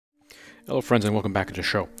Hello friends and welcome back to the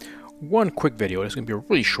show. One quick video, it's going to be a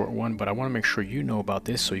really short one, but I want to make sure you know about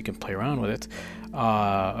this so you can play around with it.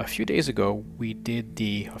 A few days ago, we did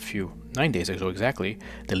 9 days ago exactly,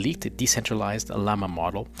 the leaked decentralized llama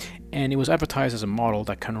model, and it was advertised as a model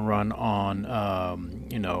that can run on, a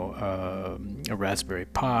Raspberry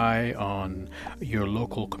Pi, on your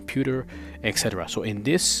local computer, etc. So in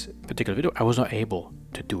this particular video, I was not able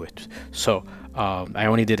to do it. So I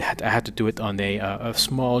had to do it on a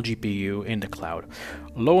small GPU in the cloud.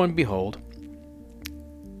 Lo and behold,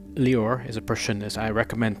 Lior is a person that I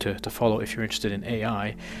recommend to follow if you're interested in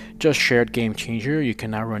AI. Just shared Game Changer. You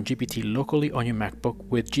can now run GPT locally on your MacBook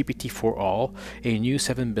with GPT4ALL, a new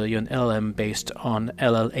 7 billion LLM based on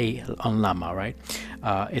LLA on Llama, right?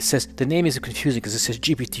 It says the name is confusing because it says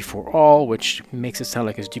GPT4ALL, which makes it sound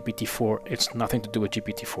like it's GPT-4. It's nothing to do with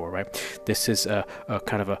GPT-4, right? This is a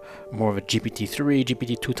kind of a more of a GPT-3,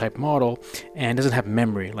 GPT-2 type model, and doesn't have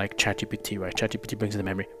memory like ChatGPT, right? ChatGPT brings in the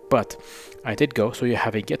memory. But I did go, so you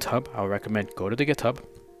have a GitHub. I would recommend go to the GitHub,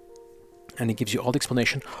 and it gives you all the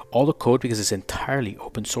explanation, all the code, because it's entirely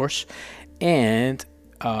open source, and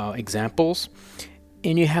examples,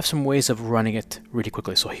 and you have some ways of running it really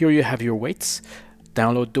quickly. So here you have your weights.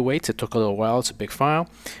 Download the weights. It took a little while. It's a big file.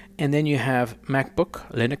 And then you have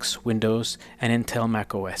MacBook, Linux, Windows, and Intel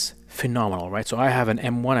Mac OS. Phenomenal, right? So I have an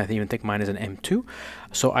M1. I even think mine is an M2.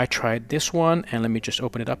 So I tried this one, and let me just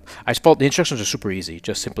open it up. The instructions are super easy.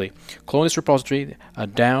 Just simply clone this repository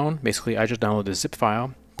down. Basically, I just downloaded the zip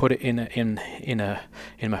file, put it in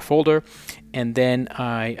my folder, and then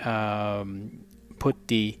I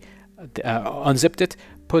unzipped it,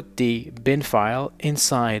 put the bin file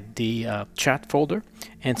inside the chat folder,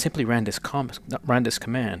 and simply ran this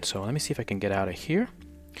command. So let me see if I can get out of here.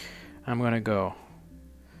 I'm gonna go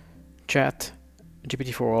chat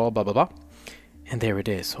GPT4ALL blah blah blah, and there it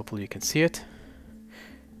is. Hopefully you can see it.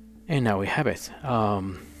 And now we have it.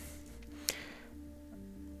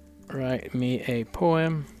 Write me a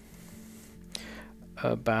poem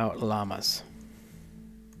about llamas.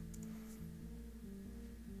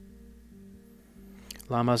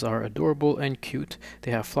 Llamas are adorable and cute.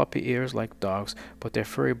 They have floppy ears like dogs, but their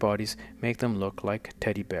furry bodies make them look like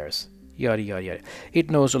teddy bears. Yada yada yada. It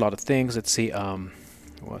knows a lot of things. Let's see,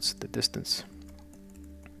 what's the distance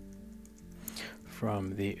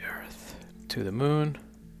from the Earth to the Moon?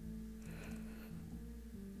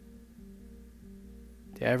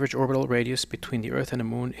 The average orbital radius between the Earth and the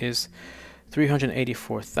Moon is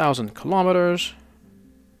 384,000 kilometers.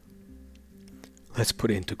 Let's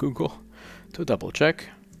put it into Google to double check.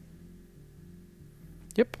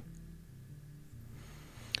 Yep.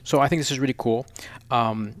 So I think this is really cool.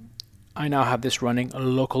 I now have this running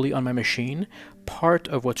locally on my machine. Part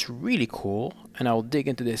of what's really cool, and I'll dig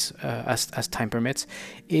into this as time permits,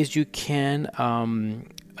 is you can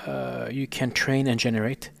train and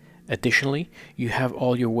generate. Additionally, you have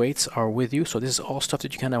all your weights are with you, so this is all stuff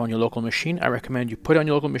that you can have on your local machine. I recommend you put it on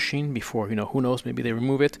your local machine before, who knows, maybe they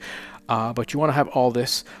remove it. But you want to have all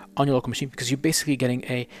this on your local machine because you're basically getting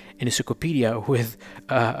an encyclopedia with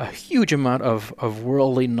a huge amount of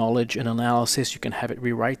worldly knowledge and analysis. You can have it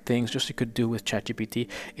rewrite things just like you could do with ChatGPT.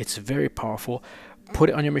 It's very powerful. Put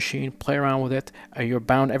it on your machine, play around with it.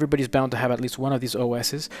 Everybody's bound to have at least one of these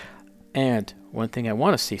OSs. And one thing I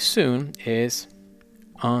want to see soon is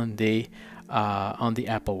on the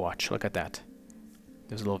Apple Watch. Look at that.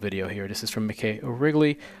 There's a little video here. This is from McKay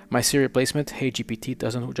O'Reilly. My Siri replacement, Hey GPT,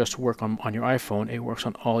 doesn't just work on your iPhone. It works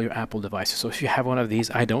on all your Apple devices. So if you have one of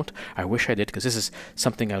these, I don't. I wish I did, because this is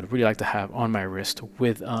something I would really like to have on my wrist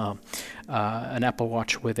with an Apple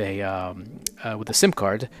Watch with a SIM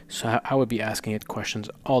card. So I would be asking it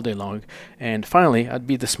questions all day long. And finally, I'd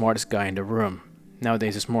be the smartest guy in the room.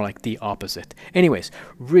 Nowadays, it's more like the opposite. Anyways,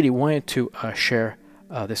 really wanted to share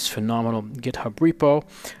this phenomenal GitHub repo.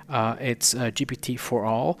 It's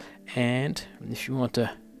GPT4ALL, and if you want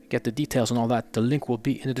to get the details and all that, the link will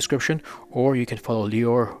be in the description, or you can follow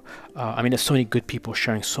Lior. There's so many good people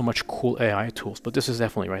sharing so much cool AI tools, but this is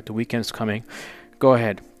definitely right. The weekend's coming. Go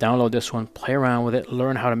ahead, download this one, play around with it,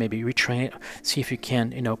 learn how to maybe retrain it, see if you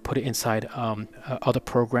can, put it inside other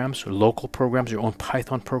programs, or local programs, your own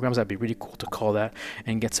Python programs. That'd be really cool to call that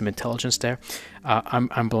and get some intelligence there.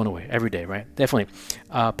 I'm blown away every day, right? Definitely.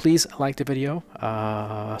 Please like the video,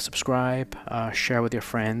 subscribe, share with your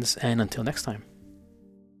friends, and until next time.